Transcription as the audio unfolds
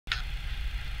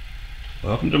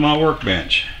Welcome to my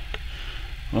workbench.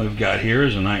 What we've got here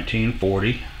is a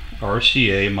 1940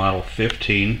 RCA Model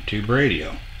 15 tube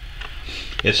radio.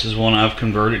 This is one I've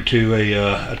converted to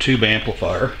a tube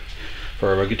amplifier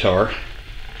for a guitar.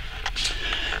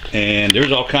 And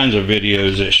there's all kinds of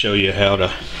videos that show you how to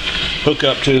hook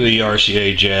up to the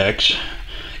RCA jacks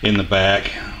in the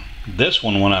back. This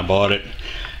one, when I bought it,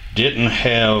 didn't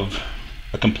have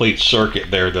a complete circuit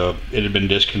there. It had been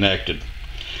disconnected.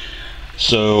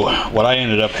 So what I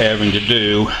ended up having to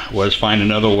do was find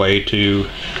another way to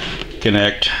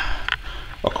connect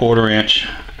a 1/4 inch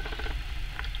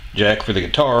jack for the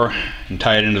guitar and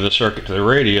tie it into the circuit to the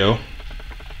radio.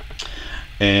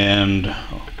 And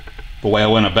the way I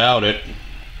went about it,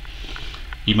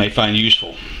 you may find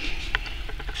useful.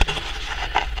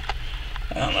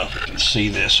 I don't know if you can see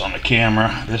this on the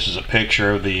camera. This is a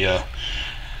picture of the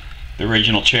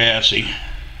original chassis.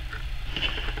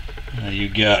 You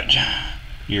got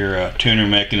your tuner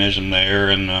mechanism there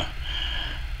and the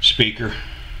speaker,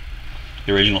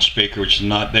 the original speaker, which is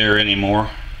not there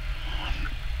anymore.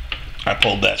 I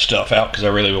pulled that stuff out because I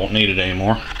really won't need it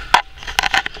anymore.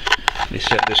 Let me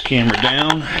set this camera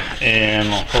down and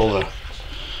I'll pull the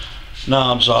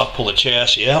knobs off, pull the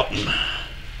chassis out, and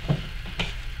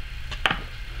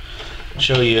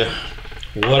show you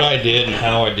what I did and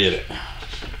how I did it.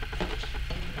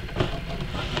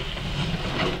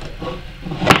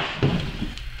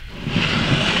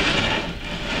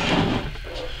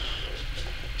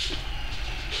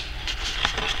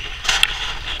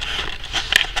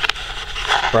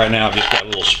 Right now I've just got a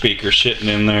little speaker sitting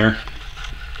in there.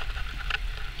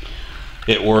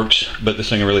 It works, but this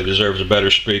thing really deserves a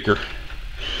better speaker.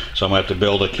 So I'm going to have to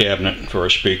build a cabinet for a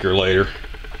speaker later.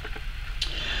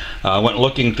 I went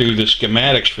looking through the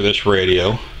schematics for this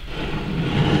radio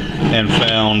and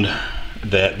found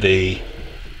that the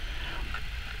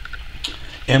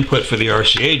input for the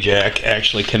RCA jack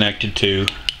actually connected to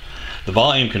the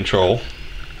volume control.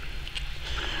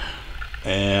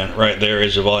 And right there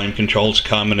is a volume control. It's a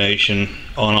combination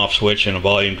on-off switch and a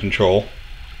volume control.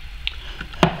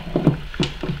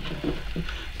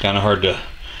 Kind of hard to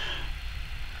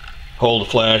hold a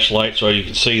flashlight so you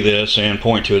can see this and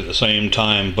point to it at the same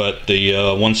time, but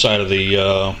the one side of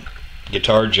the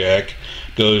guitar jack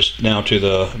goes now to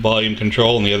the volume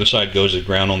control and the other side goes to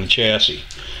ground on the chassis.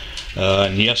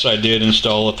 And yes, I did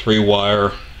install a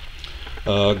 3-wire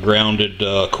grounded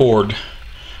cord.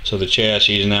 So the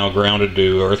chassis is now grounded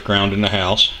to earth ground in the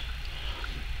house.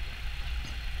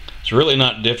 It's really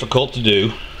not difficult to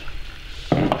do.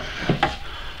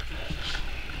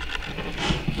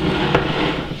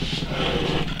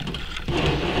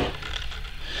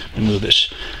 Move this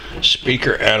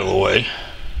speaker out of the way.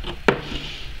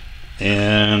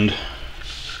 And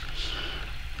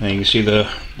you can see the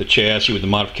chassis with the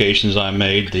modifications I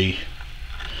made.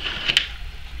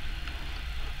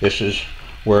 This is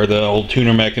where the old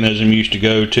tuner mechanism used to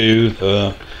go to.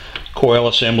 The coil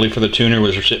assembly for the tuner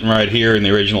was sitting right here, and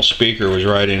the original speaker was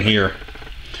right in here.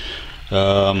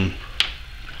 The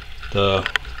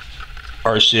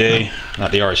RCA,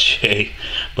 not the RCA,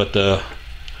 but the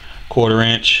 1/4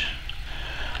 inch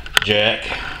jack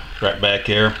right back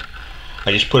there.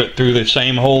 I just put it through the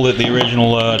same hole that the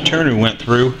original tuner went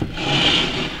through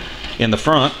in the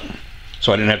front,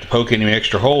 so I didn't have to poke any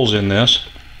extra holes in this.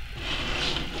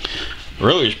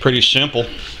 Really, it's pretty simple.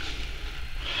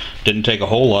 Didn't take a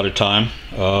whole lot of time.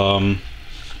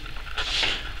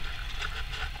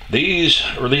 These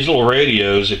little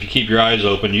radios, if you keep your eyes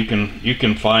open, you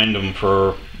can find them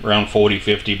for around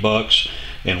 40-50 bucks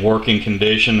in working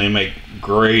condition. They make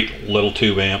great little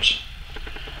tube amps.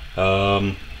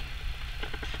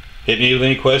 Hit me with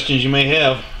any questions you may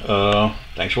have.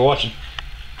 Thanks for watching.